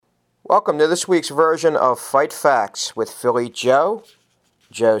Welcome to this week's version of Fight Facts with Philly Joe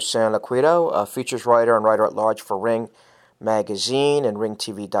San Liquido, a features writer and writer-at-large for Ring Magazine and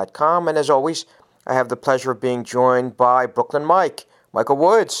RingTV.com. And as always, I have the pleasure of being joined by Brooklyn Michael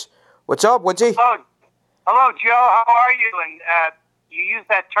Woods. What's up, Woodsy? Hello, Joe. How are you? And you used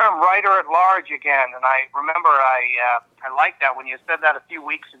that term writer-at-large again, and I remember I liked that when you said that a few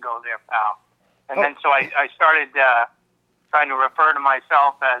weeks ago there, pal. And then so I started trying to refer to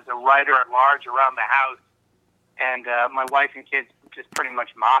myself as a writer-at-large around the house. And my wife and kids just pretty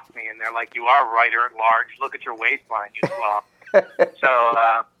much mocked me, and they're like, "You are writer-at-large. Look at your waistline, you slob." So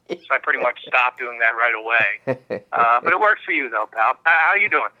I pretty much stopped doing that right away. But it works for you, though, pal. How you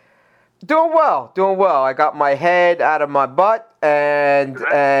doing? Doing well. I got my head out of my butt and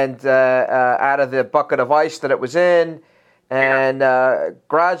out of the bucket of ice that it was in, and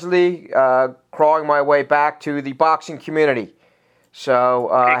gradually crawling my way back to the boxing community. So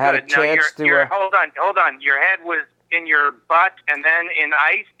I had a chance to. Hold on. Your head was in your butt and then in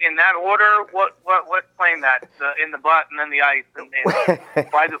ice, in that order. What? Explain that. In the butt and then the ice. And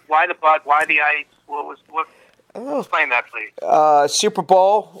why the butt? Why the ice? What? Explain that, please. Super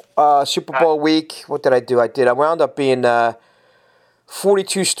Bowl week. What did I do? I wound up being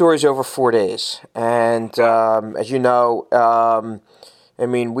 42 stories over 4 days, and as you know, I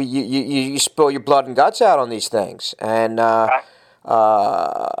mean, you spill your blood and guts out on these things, and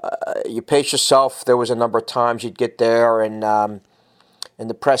you pace yourself. There was a number of times you'd get there, and in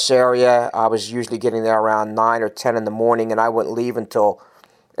the press area, I was usually getting there around 9 or 10 in the morning, and I wouldn't leave until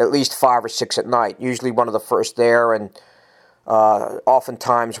at least 5 or 6 at night, usually one of the first there, and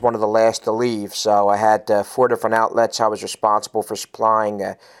oftentimes one of the last to leave. So I had 4 different outlets I was responsible for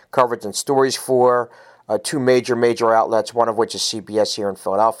supplying coverage and stories for, 2 major outlets, one of which is CBS here in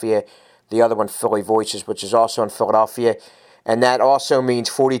Philadelphia, the other one Philly Voices, which is also in Philadelphia, and that also means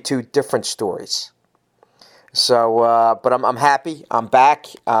 42 different stories. So, but I'm happy. I'm back.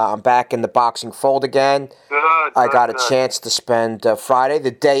 I'm back in the boxing fold again. I got a chance to spend Friday,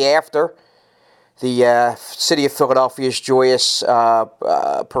 the day after the city of Philadelphia's joyous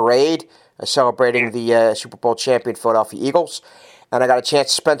parade, celebrating the Super Bowl champion Philadelphia Eagles, and I got a chance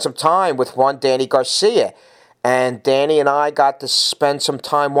to spend some time with one Danny Garcia, and Danny and I got to spend some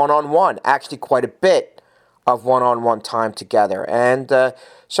time one-on-one, actually quite a bit of one-on-one time together, and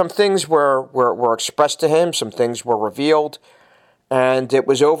some things were expressed to him, some things were revealed, and it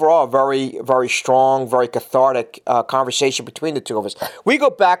was overall a very, very strong, very cathartic conversation between the two of us. We go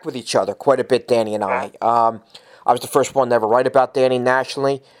back with each other quite a bit, Danny and I. I was the first one to ever write about Danny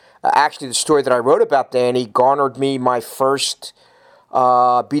nationally. Actually, the story that I wrote about Danny garnered me my first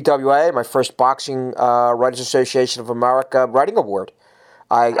BWA, my first Boxing Writers Association of America writing award.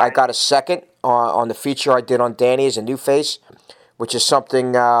 I got a second on the feature I did on Danny as a new face, which is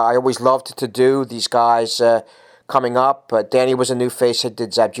something I always loved to do. These guys coming up. Danny was a new face I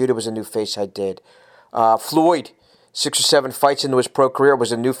did. Zab Judah was a new face I did. Floyd, 6 or 7 fights into his pro career,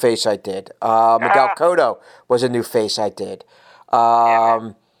 was a new face I did. Miguel Cotto was a new face I did.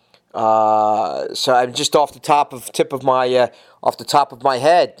 So I'm just off the top of my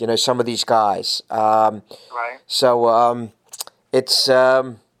head, you know, some of these guys. Right. So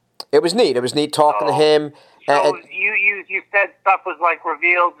it was neat. It was neat talking to him. So you said stuff was like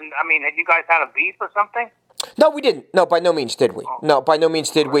revealed, and I mean, had you guys had a beef or something? No, we didn't. No, by no means did we. No, by no means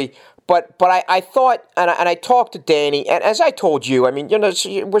did we. But I thought, and I talked to Danny, and as I told you, I mean, you know,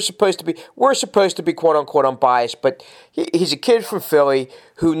 we're supposed to be quote unquote unbiased, but he's a kid from Philly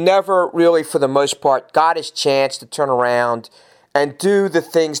who never really, for the most part, got his chance to turn around and do the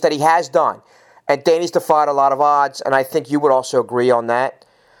things that he has done. And Danny's defied a lot of odds, and I think you would also agree on that.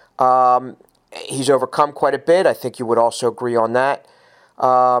 He's overcome quite a bit. I think you would also agree on that.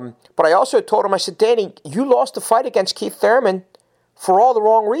 But I also told him, I said, Danny, you lost the fight against Keith Thurman for all the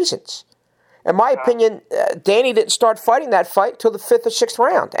wrong reasons. In my opinion, Danny didn't start fighting that fight till the 5th or 6th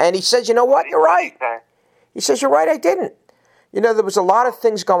round. And he says, you know what, you're right. He says, you're right, I didn't. You know, there was a lot of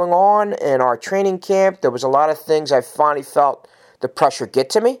things going on in our training camp. There was a lot of things I finally felt the pressure get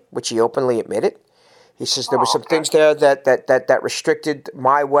to me, which he openly admitted. He says there were some things there that restricted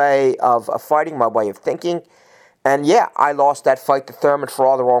my way of fighting, my way of thinking. And yeah, I lost that fight to Thurman for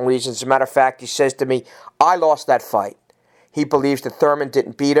all the wrong reasons. As a matter of fact, he says to me, I lost that fight. He believes that Thurman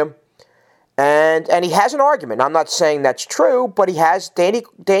didn't beat him. And he has an argument. I'm not saying that's true, but he has, Danny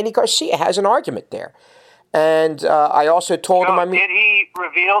Garcia has an argument there. And I also told him, did he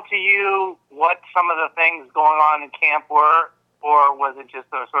reveal to you what some of the things going on in camp were? Or was it just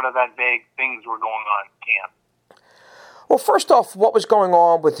sort of that vague things were going on in camp? Well, first off, what was going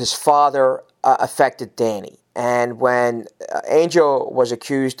on with his father affected Danny. And when Angel was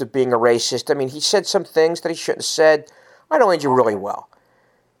accused of being a racist, I mean, he said some things that he shouldn't have said. I know Angel really well.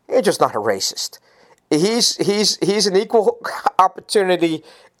 Angel's not a racist. He's an equal opportunity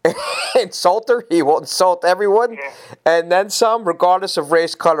insulter. He will insult everyone, and then some, regardless of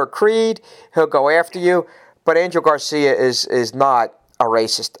race, color, creed. He'll go after you. But Angel Garcia is not a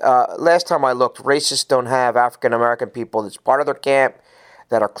racist. Last time I looked, racists don't have African American people that's part of their camp,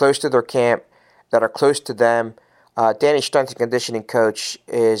 that are close to their camp, that are close to them. Danny's strength and conditioning coach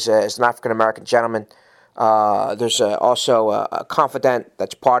is an African American gentleman. There's also a confidant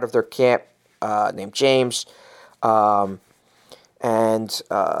that's part of their camp named James. And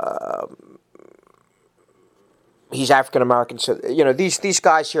he's African American. So, these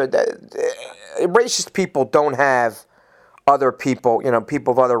guys here, racist people don't have other people,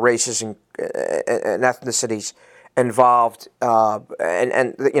 people of other races and ethnicities involved,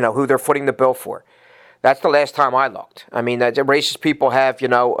 and who they're footing the bill for. That's the last time I looked. I mean, the racist people have, you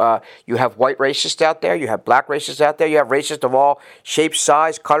have white racists out there, you have black racists out there, you have racists of all shapes,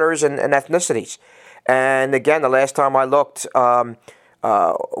 size, colors, and ethnicities. And again, the last time I looked, white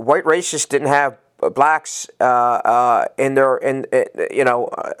racists didn't have blacks in their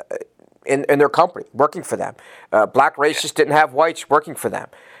company working for them. Black racists didn't have whites working for them.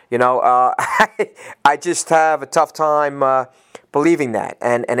 I just have a tough time believing that.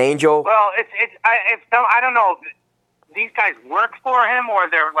 And Angel. Well, I don't know. These guys work for him, or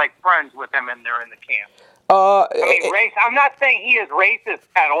they're like friends with him, and they're in the camp. Race. I'm not saying he is racist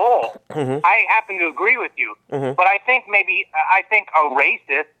at all. Mm-hmm. I happen to agree with you, but I think a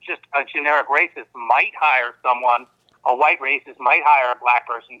racist, just a generic racist, might hire someone. A white racist might hire a black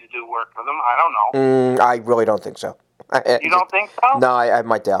person to do work for them. I don't know. I really don't think so. You don't think so? No, I have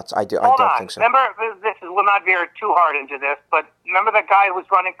my doubts. I don't think so. Remember, we'll not veer too hard into this, but remember that guy who was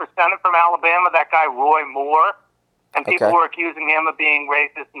running for Senate from Alabama, that guy Roy Moore? And people were accusing him of being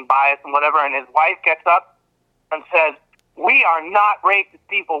racist and biased and whatever, and his wife gets up and says, "We are not racist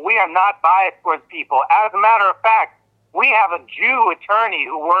people. We are not biased towards people. As a matter of fact, we have a Jew attorney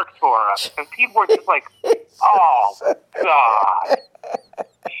who works for us." And people were just like, "Oh, God.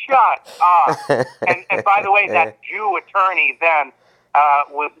 Shut up." And by the way, that Jew attorney then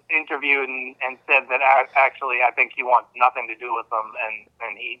was interviewed and said that actually I think he wants nothing to do with them,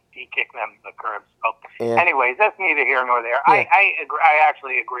 and he kicked them to the curb. So, anyways, that's neither here nor there. Yeah. I agree. I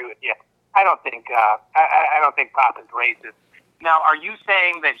actually agree with you. I don't think Pop is racist. Now, are you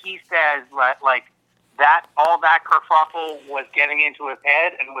saying that he says like that all that kerfuffle was getting into his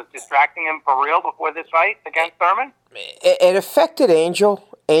head and was distracting him for real before this fight against Thurman? It affected Angel.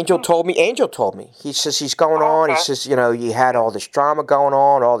 Angel told me. He says he's going on. He says, you had all this drama going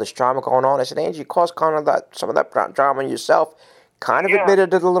on. I said, Angel, you caused kind of some of that drama yourself. Kind of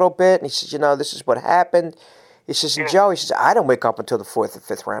admitted it a little bit. And he says, this is what happened. He says, and Joe, he says, I don't wake up until the 4th or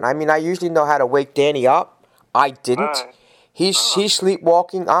 5th round. I mean, I usually know how to wake Danny up. I didn't. He's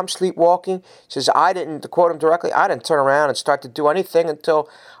sleepwalking. I'm sleepwalking. He says, to quote him directly, I didn't turn around and start to do anything until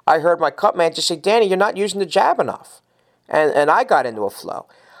I heard my cut man just say, Danny, you're not using the jab enough. And I got into a flow.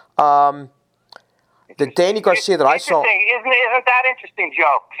 The Danny Garcia that I saw... Isn't that interesting,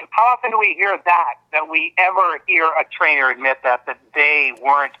 Joe? How often do we hear that we ever hear a trainer admit that they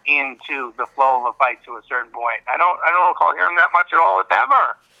weren't into the flow of a fight to a certain point? I don't recall hearing that much at all, if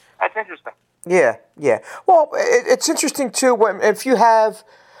ever. That's interesting. Yeah. Well, it's interesting, too, if you have...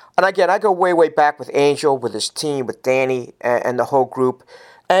 And again, I go way, way back with Angel, with his team, with Danny, and the whole group.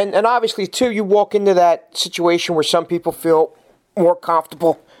 And obviously, too, you walk into that situation where some people feel more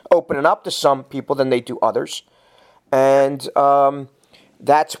comfortable opening up to some people than they do others. And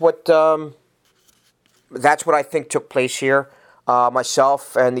that's what I think took place here.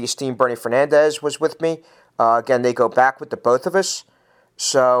 Myself and the esteemed Bernie Fernandez was with me. Again, they go back with the both of us.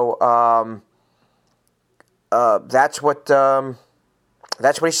 So that's what he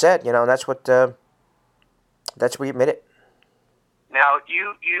said. That's what he admitted. Now,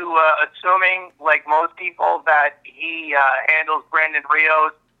 you assuming, like most people, that he handles Brandon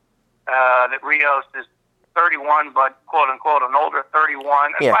Rios, that Rios is 31, but quote-unquote an older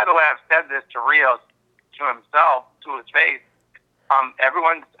 31. And by the way, I've said this to Rios, to himself, to his face.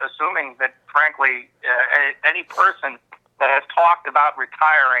 Everyone's assuming that, frankly, any person that has talked about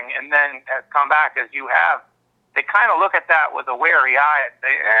retiring and then has come back, as you have, they kind of look at that with a wary eye and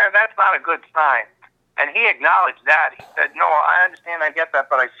say, that's not a good sign. And he acknowledged that. He said, no, I understand, I get that,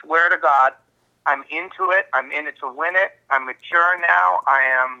 but I swear to God, I'm into it. I'm in it to win it. I'm mature now. I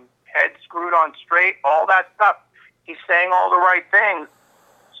am head screwed on straight, all that stuff. He's saying all the right things.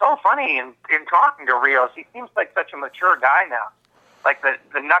 so funny in talking to Rios. He seems like such a mature guy now. Like the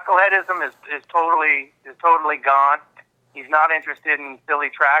knuckleheadism is totally gone. He's not interested in silly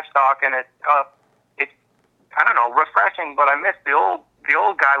trash talk, and it's I don't know, refreshing. But I miss the old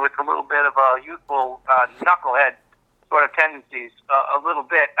guy with a little bit of a youthful knucklehead sort of tendencies a little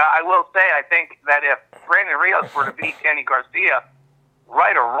bit. I will say, I think that if Brandon Rios were to beat Danny Garcia,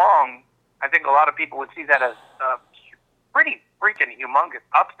 right or wrong, I think a lot of people would see that as a pretty freaking humongous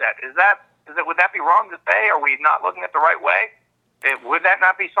upset. Would that be wrong to say? Are we not looking at the right way? Would that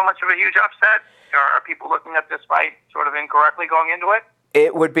not be so much of a huge upset? Or are people looking at this fight sort of incorrectly going into it?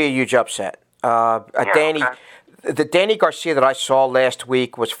 It would be a huge upset. The Danny Garcia that I saw last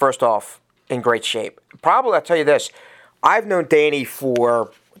week was, first off, in great shape. Probably, I'll tell you this, I've known Danny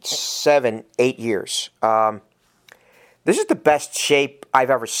for 7-8 years. This is the best shape I've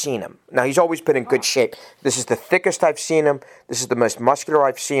ever seen him. Now, he's always been in good shape. This is the thickest I've seen him. This is the most muscular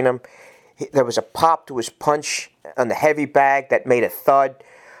I've seen him. There was a pop to his punch on the heavy bag that made a thud,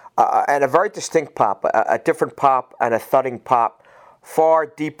 and a very distinct pop, a different pop and a thudding pop, far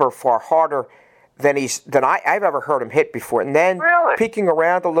deeper, far harder than I've ever heard him hit before. And then peeking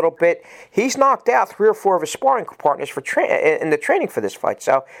around a little bit, he's knocked out 3 or 4 of his sparring partners in the training for this fight.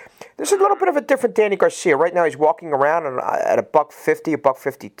 So there's a little bit of a different Danny Garcia. Right now he's walking around at a $150,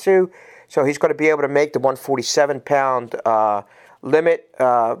 $152. So he's going to be able to make the 147-pound limit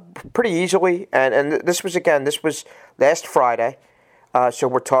pretty easily. And this was last Friday. So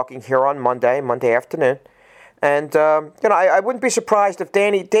we're talking here on Monday afternoon. And, I wouldn't be surprised if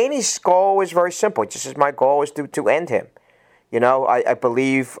Danny's goal is very simple. Just as my goal is to end him. I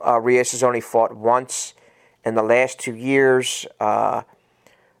believe Rios has only fought once in the last 2 years.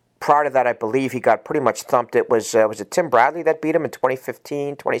 Prior to that, I believe he got pretty much thumped. Was it Tim Bradley that beat him in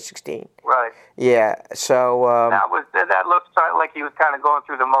 2015, 2016? Right. Yeah, so... that looks like he was kind of going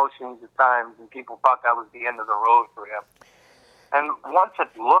through the motions at times, and people thought that was the end of the road for him. And once it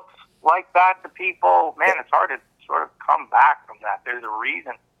looks like that to people, man, it's hard to sort of come back from that. There's a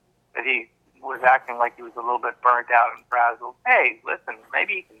reason that he was acting like he was a little bit burnt out and frazzled. Hey, listen,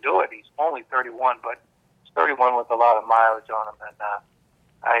 maybe he can do it. He's only 31, but he's 31 with a lot of mileage on him, and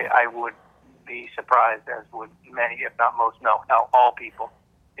I would be surprised, as would many, if not most, all people,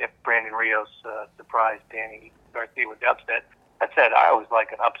 if Brandon Rios surprised Danny Garcia with the upset. That said, I always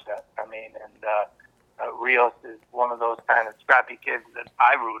like an upset. Rios is one of those kind of scrappy kids that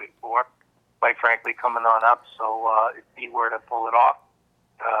I rooted for, quite frankly, coming on up. So if he were to pull it off,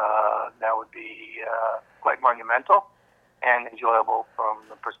 that would be quite monumental and enjoyable from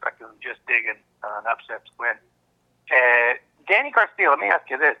the perspective of just digging an upset win. Danny Garcia, let me ask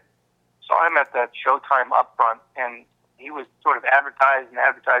you this. Saw him at that Showtime upfront, and he was sort of advertising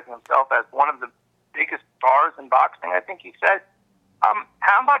himself as one of the biggest stars in boxing, I think he said.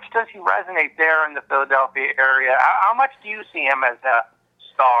 How much does he resonate there in the Philadelphia area? How much do you see him as a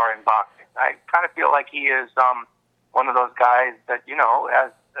star in boxing? I kind of feel like he is one of those guys that,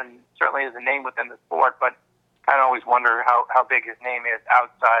 certainly has a name within the sport, but kind of always wonder how big his name is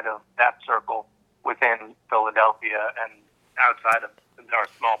outside of that circle within Philadelphia and outside of our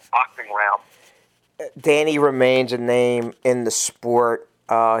small boxing realm. Danny remains a name in the sport.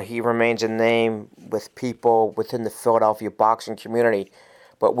 He remains a name with people within the Philadelphia boxing community.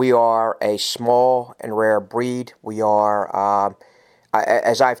 But we are a small and rare breed. We are,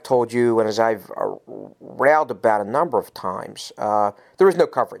 as I've told you and as I've railed about a number of times, there is no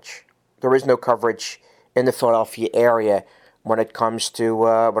coverage. There is no coverage in the Philadelphia area when it comes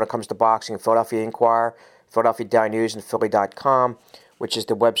to boxing. Philadelphia Inquirer, Philadelphia Daily News, and Philly.com, which is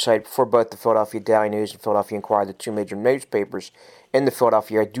the website for both the Philadelphia Daily News and Philadelphia Inquirer, the 2 major newspapers in the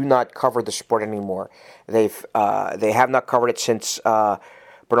Philadelphia area, do not cover the sport anymore. They have not covered it since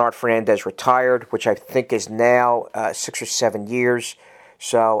Bernard Fernandez retired, which I think is now 6 or 7 years.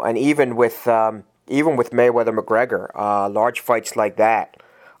 So, and even with Mayweather-McGregor, large fights like that,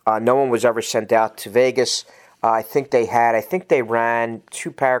 no one was ever sent out to Vegas. I think they ran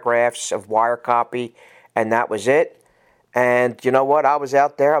 2 paragraphs of wire copy, and that was it. And you know what? I was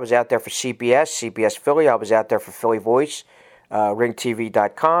out there. I was out there for CBS Philly. I was out there for Philly Voice,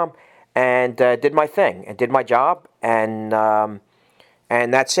 ringtv.com, and did my thing and did my job, and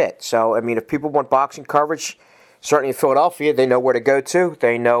that's it. So, I mean, if people want boxing coverage, certainly in Philadelphia, they know where to go to.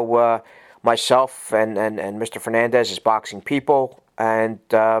 They know myself and Mr. Fernandez as boxing people, and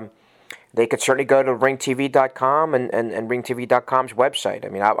they could certainly go to ringtv.com and ringtv.com's website. I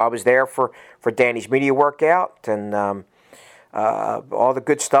mean, I was there for Danny's media workout, and all the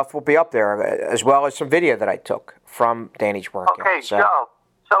good stuff will be up there, as well as some video that I took from Danny's workout. Okay, Joe.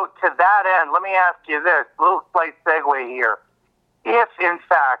 So to that end, let me ask you this, little slight segue here. If, in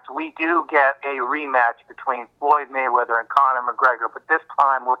fact, we do get a rematch between Floyd Mayweather and Conor McGregor, but this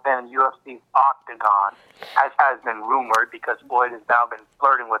time within UFC's octagon, as has been rumored, because Floyd has now been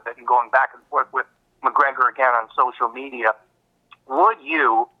flirting with it and going back and forth with McGregor again on social media, would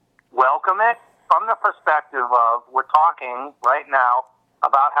you welcome it from the perspective of, we're talking right now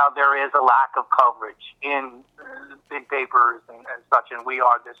about how there is a lack of coverage in big papers and such, and we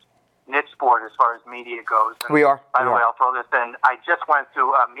are this niche sport as far as media goes. And We are. By the way, I'll throw this in. I just went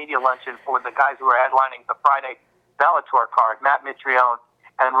to a media luncheon for the guys who are headlining the Friday Bellator card, Matt Mitrione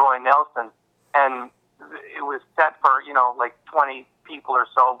and Roy Nelson, and it was set for, like 20 people or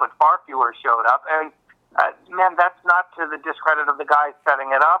so, but far fewer showed up. And, man, that's not to the discredit of the guys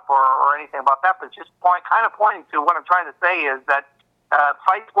setting it up or anything about that, but just pointing to what I'm trying to say is that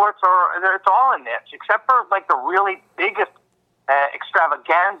fight sports it's all a niche, except for like the really biggest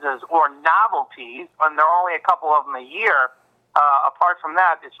extravaganzas or novelties, and there are only a couple of them a year. Apart from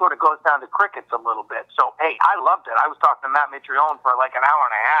that, it sort of goes down to crickets a little bit. So, hey, I loved it. I was talking to Matt Mitrione for like an hour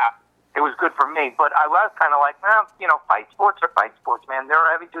and a half. It was good for me, but I was kind of like, fight sports are fight sports, man. They're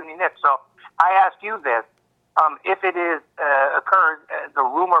a heavy-duty niche. So I ask you this. If it is occurred, the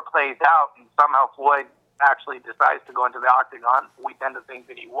rumor plays out, and somehow Floyd actually decides to go into the octagon, we tend to think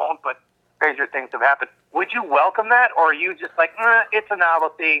that he won't, but stranger things have happened. Would you welcome that, or are you just like, it's a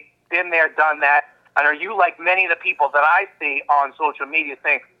novelty, been there, done that? And are you like many of the people that I see on social media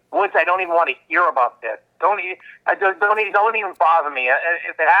saying, Woods, I don't even want to hear about this. Don't even bother me.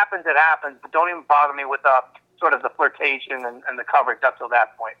 If it happens, it happens, but don't even bother me with sort of the flirtation and the coverage up till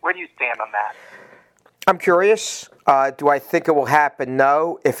that point. Where do you stand on that? I'm curious. Do I think it will happen?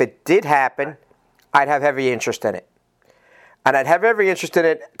 No. If it did happen, I'd have heavy interest in it. And I'd have every interest in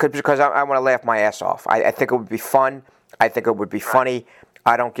it because I want to laugh my ass off. I think it would be fun. I think it would be funny.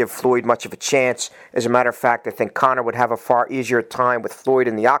 I don't give Floyd much of a chance. As a matter of fact, I think Conor would have a far easier time with Floyd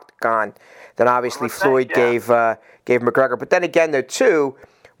in the octagon than obviously Floyd gave McGregor. But then again, there too,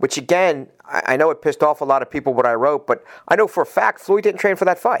 which again, I know it pissed off a lot of people what I wrote, but I know for a fact Floyd didn't train for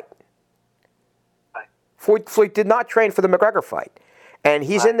that fight. Floyd did not train for the McGregor fight. And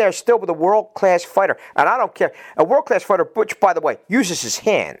he's in there still with a world-class fighter. And I don't care. A world-class fighter, which, by the way, uses his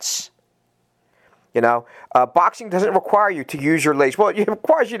hands. Boxing doesn't require you to use your legs. Well, it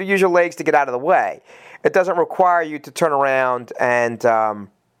requires you to use your legs to get out of the way. It doesn't require you to turn around and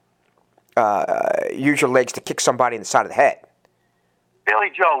use your legs to kick somebody in the side of the head.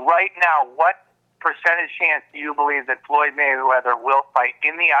 Billy Joe, right now, what percentage chance do you believe that Floyd Mayweather will fight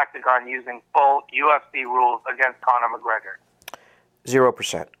in the octagon using full UFC rules against Conor McGregor?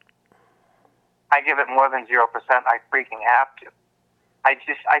 0%. I give it more than 0%. I freaking have to. I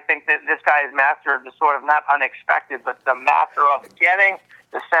think that this guy is master of the sort of not unexpected, but the master of getting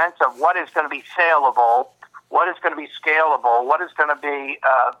the sense of what is going to be saleable, what is going to be scalable, what is going to be,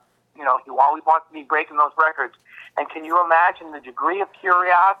 he always wants to be breaking those records. And can you imagine the degree of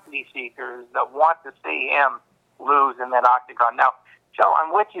curiosity seekers that want to see him lose in that octagon? Now, Joe,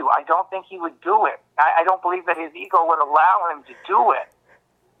 I'm with you. I don't think he would do it. I don't believe that his ego would allow him to do it.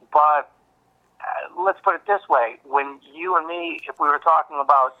 But let's put it this way. When you and me, if we were talking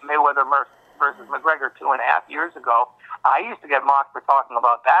about Mayweather versus McGregor 2.5 years ago, I used to get mocked for talking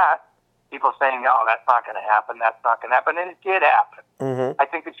about that. People saying, "Oh, that's not going to happen. That's not going to happen," and it did happen. Mm-hmm. I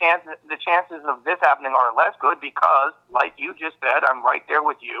think the chances of this happening are less good because, like you just said, I'm right there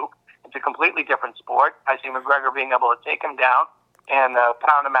with you. It's a completely different sport. I see McGregor being able to take him down and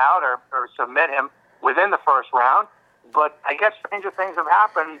pound him out or submit him within the first round. But I guess stranger things have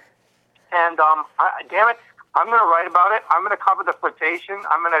happened. And damn it, I'm going to write about it. I'm going to cover the flirtation.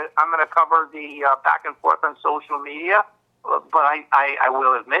 I'm going to cover the back and forth on social media. But I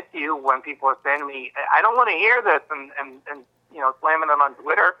will admit to you, when people are saying to me, I don't want to hear this, and slamming it on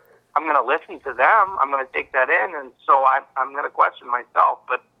Twitter, I'm going to listen to them. I'm going to take that in, and so I'm going to question myself.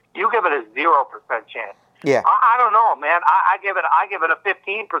 But you give it a 0% chance. Yeah. I don't know, man. I give it a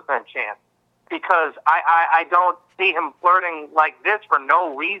 15% chance because I don't see him flirting like this for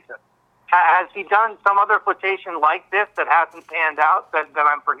no reason. Has he done some other flirtation like this that hasn't panned out that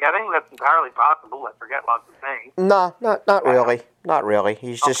I'm forgetting? That's entirely possible. I forget lots of things. No, not really. Not really.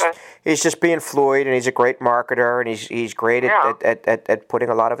 He's just being Floyd, and he's a great marketer, and he's great at putting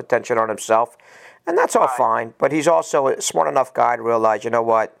a lot of attention on himself, and that's all fine. But he's also a smart enough guy to realize, you know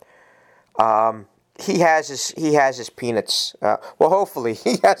what? He has his peanuts. Well, hopefully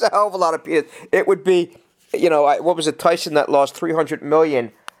he has a hell of a lot of peanuts. It would be, what was it? Tyson that lost $300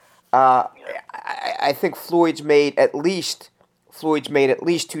 million. I think Floyd's made at least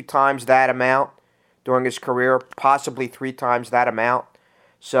 2 times that amount during his career, possibly 3 times that amount.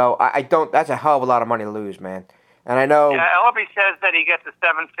 So I don't. That's a hell of a lot of money to lose, man. And I know... Yeah, Ellerby says that he gets a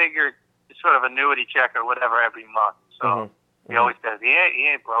seven-figure sort of annuity check or whatever every month. So he always says, he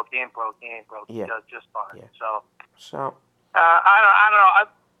ain't broke. He does just fine. Yeah. So I don't know.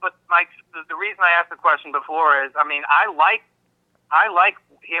 But Mike, the reason I asked the question before is, I mean, I like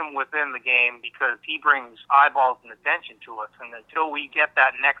him within the game because he brings eyeballs and attention to us. And until we get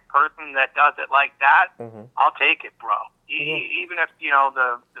that next person that does it like that, I'll take it, bro. Even if,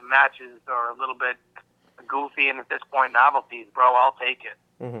 the matches are a little bit goofy and at this point novelties, bro, I'll take it.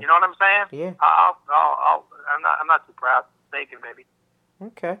 You know what I'm saying? Yeah. I'm not too proud. Take it, baby.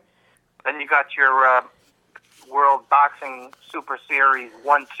 Okay. Then you got your World Boxing Super Series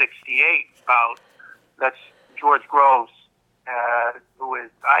 168 bout. That's George Groves, who is,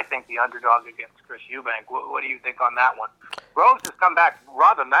 I think, the underdog against Chris Eubank. What do you think on that one? Groves has come back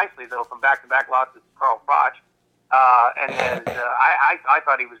rather nicely, though, from back-to-back losses to Carl Froch. And I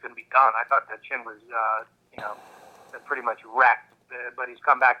thought he was going to be done. I thought that chin was, pretty much wrecked. But he's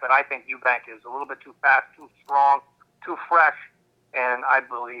come back. But I think Eubank is a little bit too fast, too strong, too fresh. And I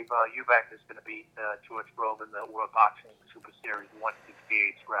believe Eubank is going to beat George Grove in the World Boxing Super Series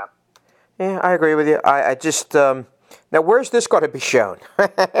 168 scrap. Yeah, I agree with you. I just... now, where's this going to be shown?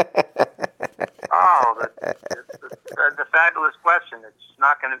 The fabulous question. It's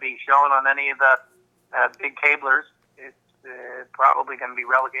not going to be shown on any of the big cablers. It's probably going to be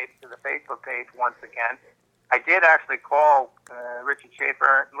relegated to the Facebook page once again. I did actually call Richard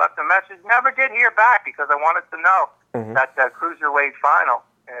Schaefer and left a message. Never did hear back because I wanted to know that cruiserweight final.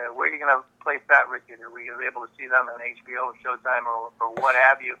 Where are you going to place that, Richard? Are we able to see them on HBO or Showtime or what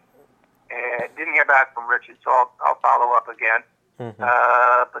have you? Didn't hear back from Richard, so I'll follow up again.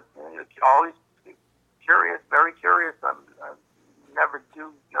 But always curious, very curious. I never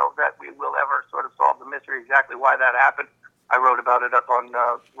do know that we will ever sort of solve the mystery exactly why that happened. I wrote about it up on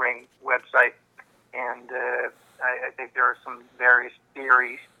Ring website. And I think there are some various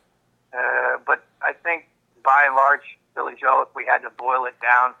theories. But I think, by and large, Billy Joe, if we had to boil it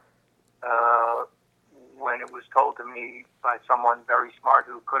down, when it was told to me by someone very smart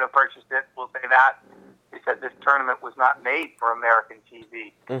who could have purchased it, we'll say that, he said this tournament was not made for American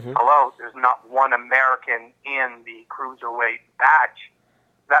TV. Hello, there's not one American in the cruiserweight batch.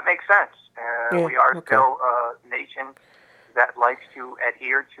 That makes sense. We are still a nation that likes to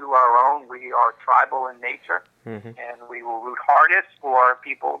adhere to our own. We are tribal in nature, and we will root hardest for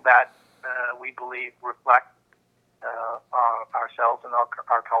people that we believe reflect ourselves and our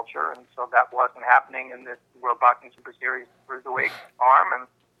culture. And so that wasn't happening in this World Boxing Super Series Cruiserweight arm, and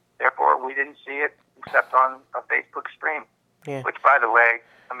therefore we didn't see it except on a Facebook stream. Which, by the way,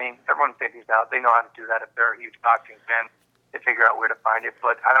 I mean, everyone figures out. They know how to do that if they're a huge boxing fan. They figure out where to find it.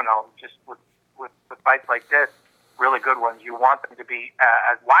 But I don't know, just with fights like this, really good ones, you want them to be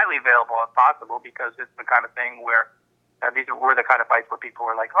as widely available as possible because it's the kind of thing where these were the kind of fights where people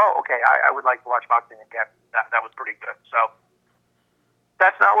were like, oh, okay, I would like to watch boxing again. That was pretty good. So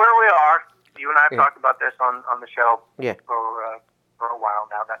that's not where we are. You and I have talked about this on the show for a while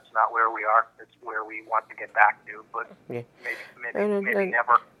now. That's not where we are. It's where we want to get back to, but maybe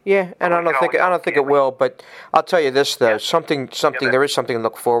never. Yeah, and I don't think it will. But I'll tell you this though, something there is something to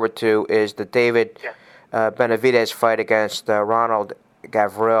look forward to is the David Benavidez fight against Ronald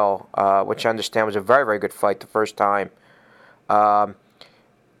Gavril, which I understand was a very, very good fight the first time.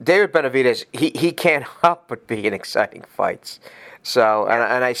 David Benavidez, he can't help but be in exciting fights. So,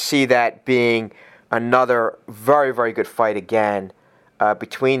 and I see that being another very, very good fight again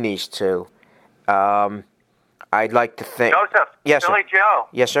between these two. I'd like to think... Joseph, yes, Billy Joe.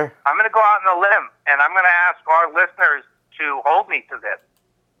 Yes, sir. I'm going to go out on a limb, and I'm going to ask our listeners to hold me to this.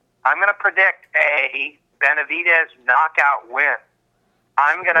 I'm going to predict a Benavidez knockout win.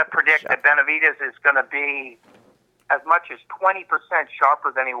 I'm going to predict that Benavidez is going to be as much as 20%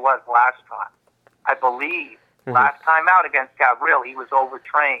 sharper than he was last time. I believe last time out against Gavril, he was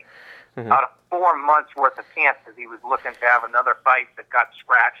overtrained. About 4 months worth of camp because he was looking to have another fight that got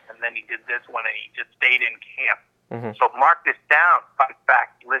scratched, and then he did this one, and he just stayed in camp. So mark this down, fun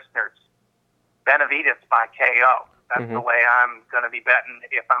fact listeners. Benavidez by KO. That's the way I'm going to be betting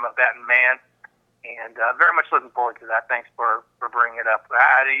if I'm a betting man. And very much looking forward to that. Thanks for bringing it up.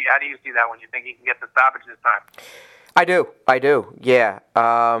 How do you see that one? You think he can get the stoppage this time? I do. Yeah.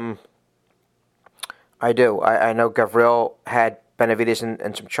 I do. I know Gavril had Benavidez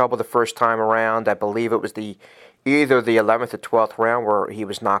in some trouble the first time around. I believe it was either the 11th or 12th round where he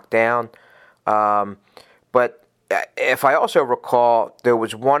was knocked down. But if I also recall, there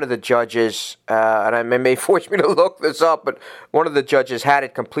was one of the judges, and it may force me to look this up, but one of the judges had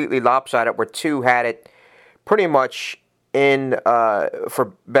it completely lopsided, where two had it pretty much in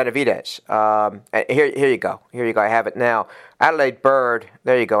for Benavidez. Here you go. Here you go. I have it now. Adelaide Bird.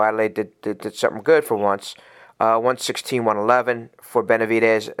 There you go. Adelaide did something good for once. 116, 111 for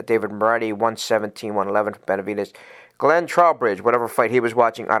Benavidez. David Moretti, 117, 111 for Benavidez. Glenn Trowbridge, whatever fight he was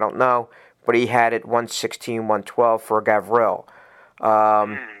watching, I don't know, but he had it 116, 112 for Gavril.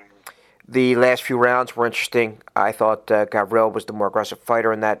 The last few rounds were interesting. I thought Gavril was the more aggressive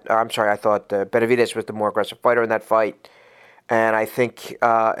fighter in that. I thought Benavidez was the more aggressive fighter in that fight. And I think,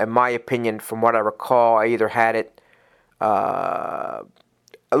 in my opinion, from what I recall, I either had it a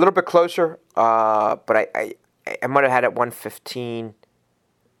little bit closer, but I might have had it 115,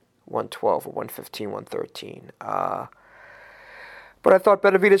 112, or 115, 113. But I thought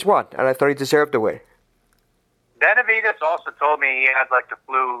Benavidez won, and I thought he deserved to win. Benavidez also told me he had like the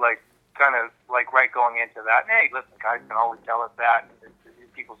flu, kind of right going into that. And, hey, listen, guys can always tell us that.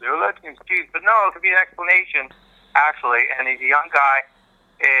 People say, oh, that's an excuse. But no, it could be an explanation, actually. And he's a young guy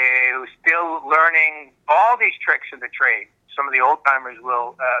who's still learning all these tricks of the trade. Some of the old-timers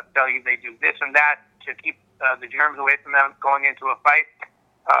will tell you they do this and that to keep the germs away from them going into a fight.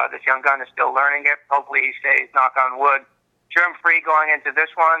 This young gun is still learning it. Hopefully he stays, knock on wood, germ-free going into this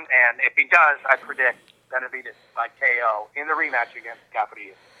one. And if he does, I predict Benavidez by KO in the rematch against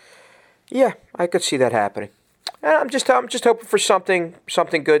Capital. Yeah, I could see that happening. I'm just hoping for something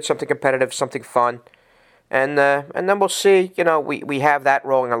good, something competitive, something fun, and then we'll see. We have that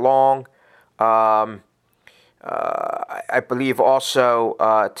rolling along. I believe also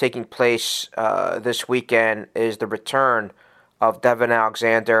taking place this weekend is the return of Devin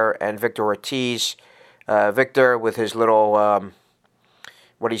Alexander and Victor Ortiz. Victor with his little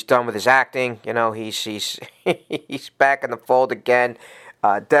what he's done with his acting. He's he's back in the fold again.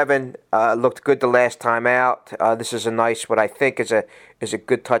 Devin looked good the last time out. This is a nice, what I think is a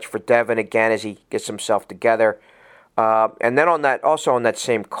good touch for Devin again as he gets himself together. And then on that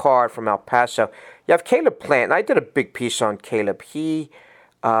same card from El Paso, you have Caleb Plant. And I did a big piece on Caleb. He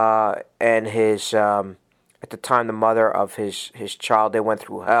and his at the time the mother of his child, they went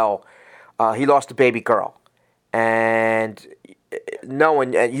through hell. He lost a baby girl, and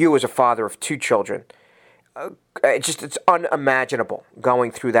knowing you as a father of two children. It's unimaginable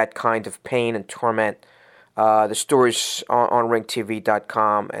going through that kind of pain and torment. The stories on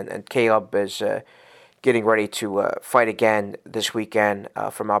ringtv.com, and Caleb is getting ready to fight again this weekend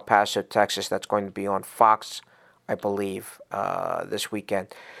from El Paso, Texas. That's going to be on Fox, I believe, this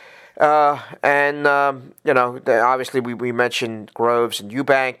weekend. Obviously we mentioned Groves and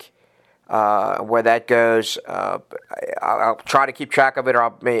Eubank, where that goes. I'll try to keep track of it,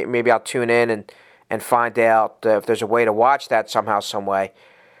 or maybe I'll tune in and find out if there's a way to watch that somehow, some way.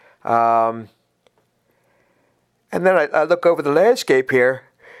 And then I look over the landscape here.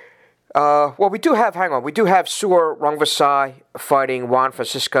 We do have Sur Rungvisai fighting Juan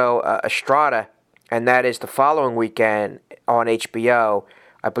Francisco Estrada, and that is the following weekend on HBO.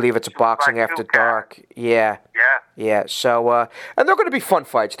 I believe it's a Boxing After Dark. Yeah. So, and they're going to be fun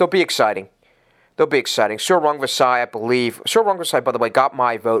fights. They'll be exciting. Sur Rungvisai, I believe. Sur Rungvisai, by the way, got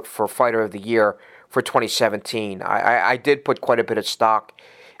my vote for Fighter of the Year for 2017. I did put quite a bit of stock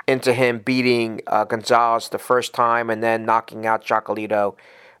into him beating Gonzalez the first time and then knocking out Chocolito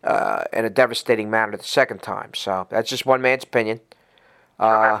in a devastating manner the second time. So that's just one man's opinion.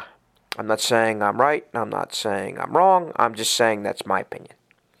 I'm not saying I'm right. I'm not saying I'm wrong. I'm just saying that's my opinion.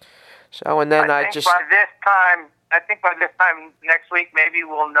 So, and then I think by this time next week, maybe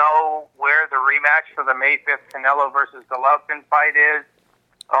we'll know where the rematch for the May 5th Canelo versus Golovkin fight is.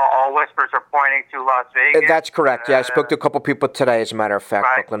 All whispers are pointing to Las Vegas. That's correct. Yeah, I spoke to a couple people today, as a matter of fact,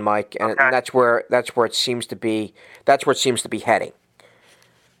 right. Brooklyn Mike, and that's where it seems to be. That's where it seems to be heading.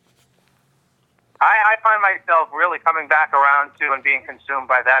 I find myself really coming back around to and being consumed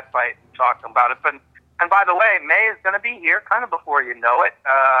by that fight, talking about it. And by the way, May is going to be here kind of before you know it.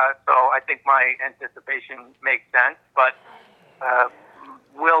 So I think my anticipation makes sense. But I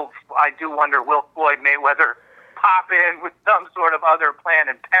do wonder, will Floyd Mayweather pop in with some sort of other plan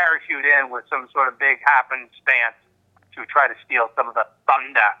and parachute in with some sort of big happenstance to try to steal some of the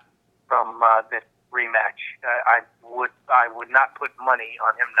thunder from this rematch? I would not put money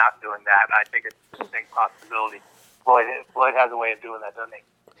on him not doing that. I think it's a big possibility. Floyd has a way of doing that, doesn't he?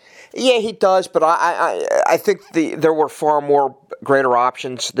 Yeah, he does, but I think there were far more greater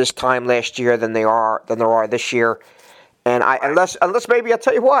options this time last year than there are this year. And unless maybe I'll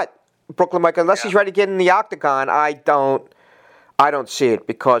tell you what, Brooklyn Mike, unless he's ready to get in the octagon, I don't see it,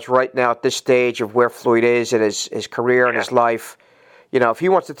 because right now at this stage of where Floyd is in his career and his life, if he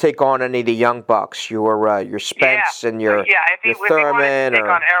wants to take on any of the young bucks, your Spence and your if he wanted to take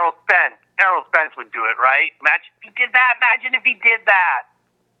on Errol Spence, Errol Spence would do it, right? Imagine if he did that. Imagine if he did that.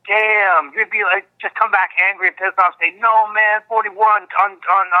 Damn, you'd be like, just come back angry and pissed off, say, no, man, 41 on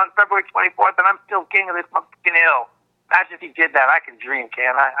February 24th, and I'm still king of this fucking hill. Imagine if he did that. I can dream,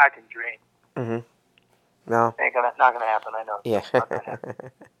 can I? I can dream. Mm-hmm. No. Not gonna happen, I know. Yeah.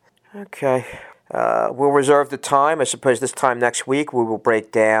 Okay. We'll reserve the time. I suppose this time next week we will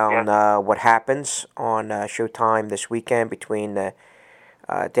break down what happens on Showtime this weekend between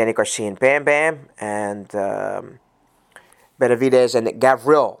Danny Garcia and Bam Bam and Benavidez and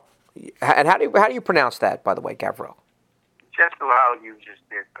Gavril. And how do you pronounce that, by the way, Gavril? Just how you just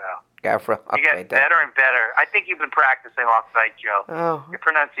did, pal. Gavril. Okay, you get better and better. I think you've been practicing off-site, Joe. Oh. Your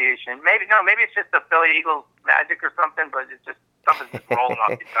pronunciation. Maybe it's just the Philly Eagles magic or something, but it's just something's just rolling off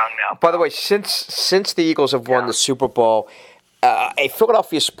your tongue now. By the way, since the Eagles have won the Super Bowl, a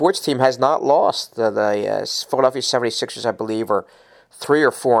Philadelphia sports team has not lost. The Philadelphia 76ers, I believe, are 3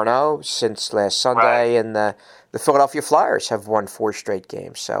 or 4-0 since last Sunday, and the Philadelphia Flyers have won 4 straight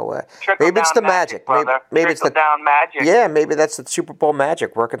games. So maybe it's the magic. Maybe it's the down magic. Yeah, maybe that's the Super Bowl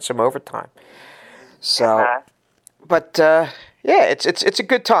magic, working some overtime. So, but yeah, it's a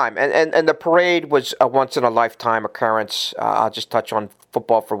good time, and the parade was a once in a lifetime occurrence. I'll just touch on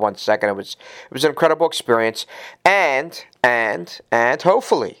football for 1 second. It was an incredible experience, and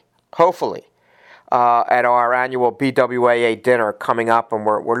hopefully. At our annual BWAA dinner coming up, and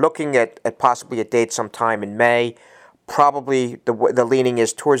we're looking at possibly a date sometime in May. Probably the leaning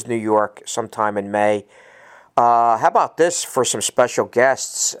is towards New York sometime in May. How about this for some special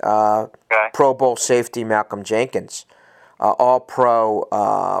guests? Pro Bowl safety Malcolm Jenkins, All-Pro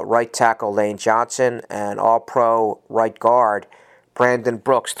right tackle Lane Johnson, and All-Pro right guard Brandon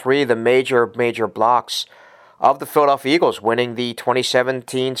Brooks. 3 of the major blocks of the Philadelphia Eagles winning the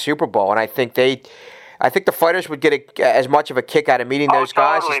 2017 Super Bowl. And I think the fighters would get as much of a kick out of meeting those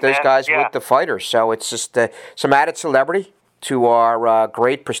guys as those guys would the fighters. So it's just some added celebrity to our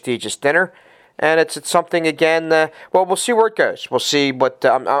great, prestigious dinner. And it's something, again, well, we'll see where it goes. We'll see, but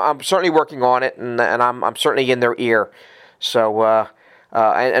I'm certainly working on it, and I'm certainly in their ear. So,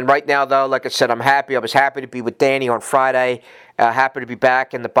 and right now, though, like I said, I'm happy. I was happy to be with Danny on Friday. Happy to be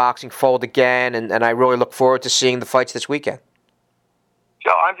back in the boxing fold again, and I really look forward to seeing the fights this weekend.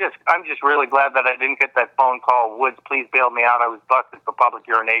 Joe, I'm just really glad that I didn't get that phone call. Woods, please bail me out. I was busted for public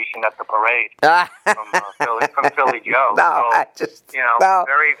urination at the parade from Philly Joe. No, so,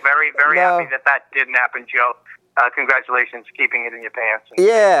 very, very, very happy that didn't happen, Joe. Congratulations, keeping it in your pants.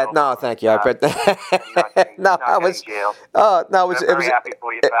 Thank you. I bet happy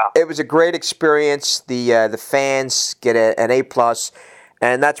for you, pal. It was a great experience. The fans get an A+,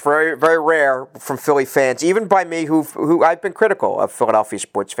 and that's very, very rare from Philly fans, even by me, who I've been critical of Philadelphia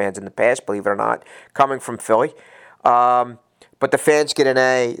sports fans in the past, believe it or not, coming from Philly. But the fans get an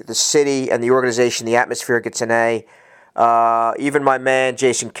A. The city and the organization, the atmosphere gets an A. Even my man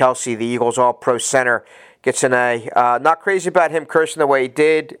Jason Kelsey, the Eagles All-Pro center, gets an A. Not crazy about him cursing the way he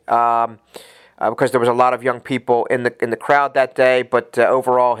did, because there was a lot of young people in the crowd that day. But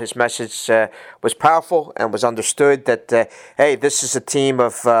overall, his message was powerful and was understood. That hey, this is a team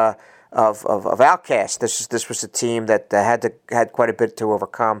of outcasts. This was a team that had quite a bit to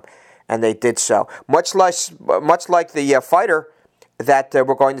overcome, and they did so. Much like the fighter that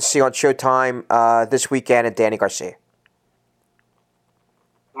we're going to see on Showtime this weekend, and Danny Garcia.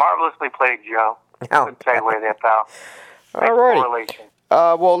 Marvelously played, Joe. Good segue there, pal. All righty.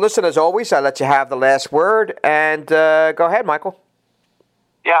 Well, listen, as always, I let you have the last word, and go ahead, Michael.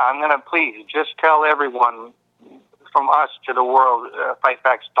 Yeah, I'm going to please just tell everyone from us to the world, Fight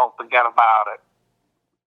Facts, don't forget about it.